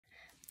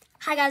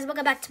Hi guys,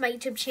 welcome back to my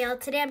YouTube channel.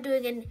 Today I'm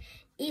doing an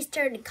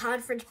Eastern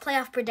Conference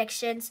playoff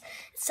predictions.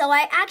 So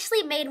I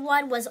actually made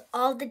one was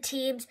all the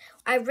teams.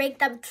 I ranked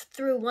them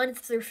through 1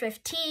 through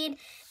 15.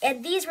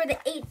 And these were the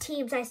 8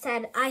 teams I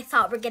said I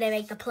thought were going to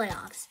make the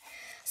playoffs.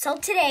 So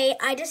today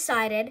I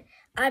decided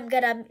I'm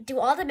going to do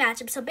all the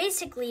matchups. So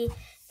basically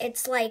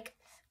it's like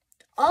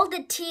all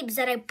the teams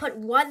that I put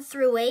 1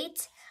 through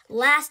 8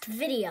 last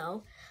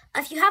video.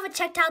 If you haven't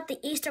checked out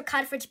the Eastern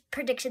Conference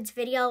predictions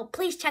video,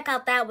 please check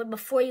out that one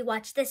before you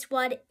watch this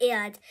one.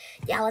 And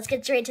yeah, let's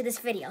get straight into this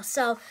video.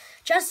 So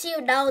just so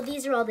you know,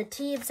 these are all the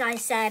teams I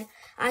said.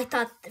 I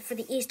thought for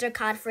the Eastern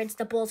Conference,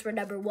 the Bulls were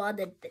number 1,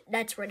 the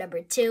Nets were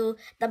number 2,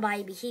 the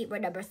Miami Heat were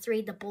number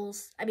 3,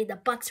 the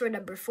Bucks were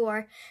number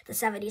 4, the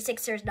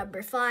 76ers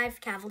number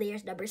 5,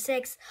 Cavaliers number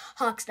 6,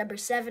 Hawks number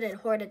 7,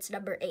 and Hornets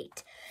number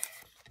 8.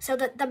 So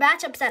the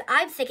matchups that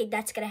I'm thinking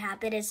that's going to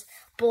happen is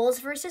Bulls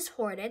versus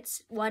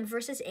Hornets, 1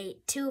 versus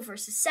 8, 2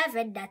 versus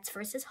 7, Nets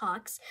versus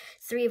Hawks,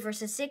 3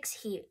 versus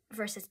 6, Heat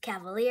versus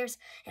Cavaliers,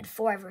 and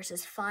 4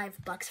 versus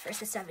 5, Bucks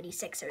versus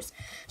 76ers.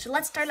 So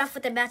let's start off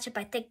with the matchup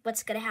I think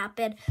what's going to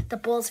happen, the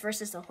Bulls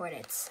versus the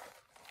Hornets.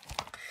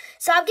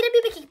 So I'm going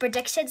to be making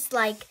predictions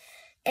like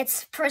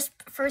it's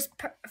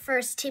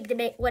first team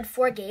to win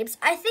 4 games.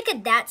 I think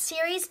in that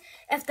series,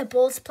 if the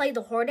Bulls play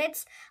the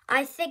Hornets,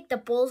 I think the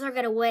Bulls are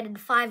going to win in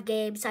 5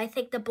 games. I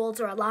think the Bulls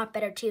are a lot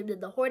better team than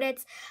the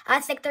Hornets.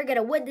 I think they're going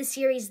to win the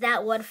series,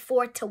 that one,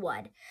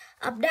 4-1.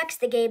 Up next,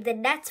 the game, the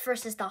Nets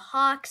versus the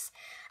Hawks.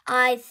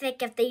 I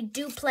think if they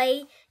do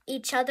play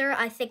each other,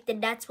 I think the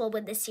Nets will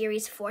win the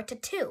series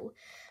 4-2.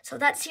 So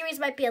that series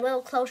might be a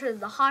little closer than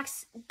the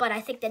Hawks, but I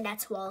think the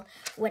Nets will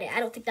win it. I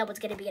don't think that one's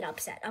going to be an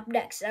upset. Up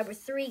next, number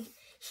 3,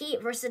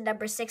 Heat versus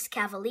number 6,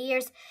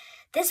 Cavaliers.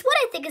 This one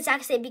I think is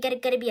actually going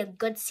to be a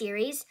good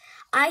series.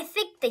 I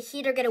think the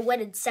Heat are going to win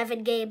in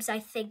 7 games. I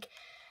think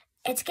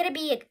it's going to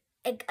be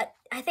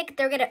I think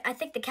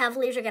the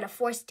Cavaliers are going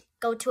to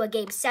go to a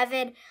game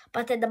 7,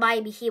 but then the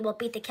Miami Heat will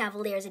beat the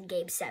Cavaliers in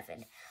game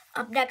 7.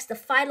 Up next, the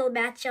final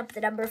matchup, the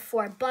number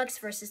 4 Bucks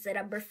versus the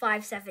number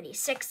 5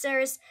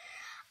 76ers.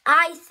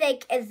 I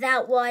think in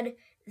that one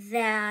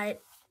I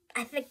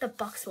think the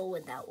Bucks will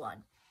win that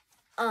one.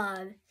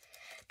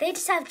 They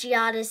just have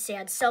Giannis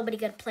and so many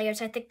good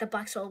players. I think the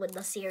Bucks will win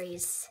the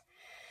series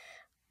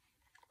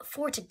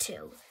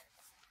 4-2.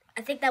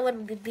 I think that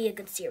one would be a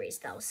good series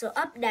though. So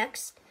up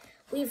next,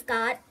 I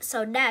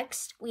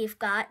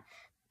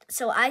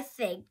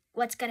think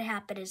what's going to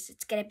happen is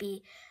it's going to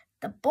be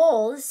the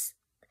Bulls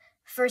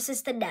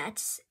versus the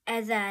Nets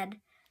and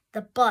then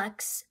the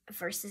Bucks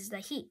versus the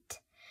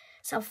Heat.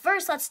 So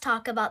first, let's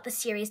talk about the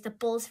series, the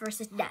Bulls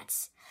versus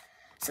Nets.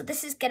 So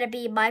this is going to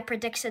be my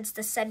predictions,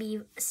 the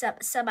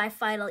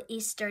semifinal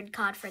Eastern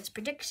Conference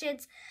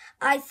predictions.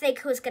 I think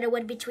who's going to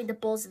win between the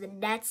Bulls and the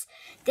Nets.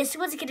 This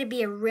one's going to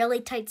be a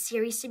really tight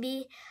series to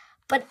me.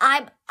 But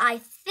I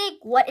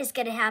think what is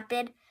going to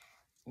happen,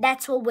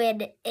 Nets will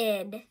win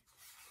in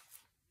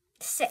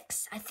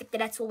 6. I think the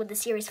Nets will win the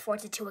series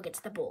 4-2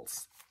 against the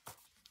Bulls.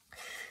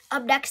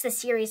 Up next, the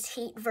series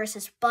Heat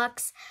versus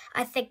Bucks.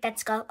 I think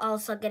that's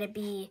also going to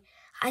be,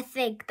 I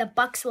think the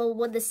Bucks will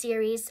win the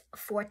series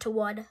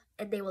 4-1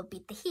 and they will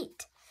beat the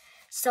Heat.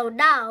 So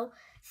now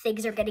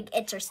things are getting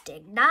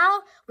interesting.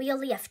 Now we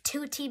only have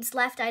 2 teams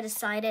left. I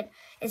decided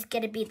it's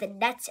going to be the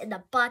Nets and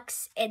the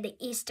Bucks in the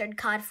Eastern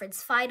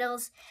Conference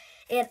Finals.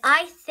 And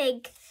I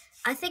think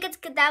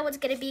that one's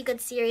going to be a good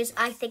series.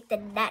 I think the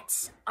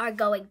Nets are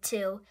going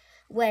to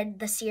win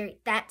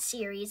that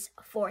series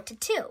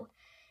 4-2.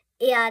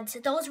 And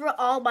those were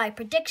all my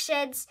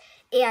predictions.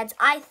 And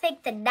I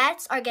think the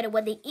Nets are going to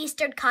win the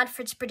Eastern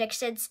Conference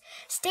predictions.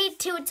 Stay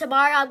tuned.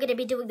 Tomorrow I'm going to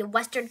be doing the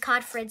Western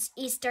Conference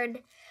Eastern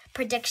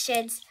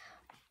predictions.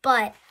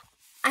 But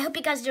I hope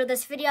you guys enjoyed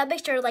this video.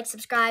 Make sure to like,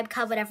 subscribe,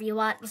 comment whatever you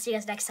want. We'll see you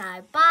guys next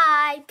time.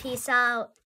 Bye. Peace out.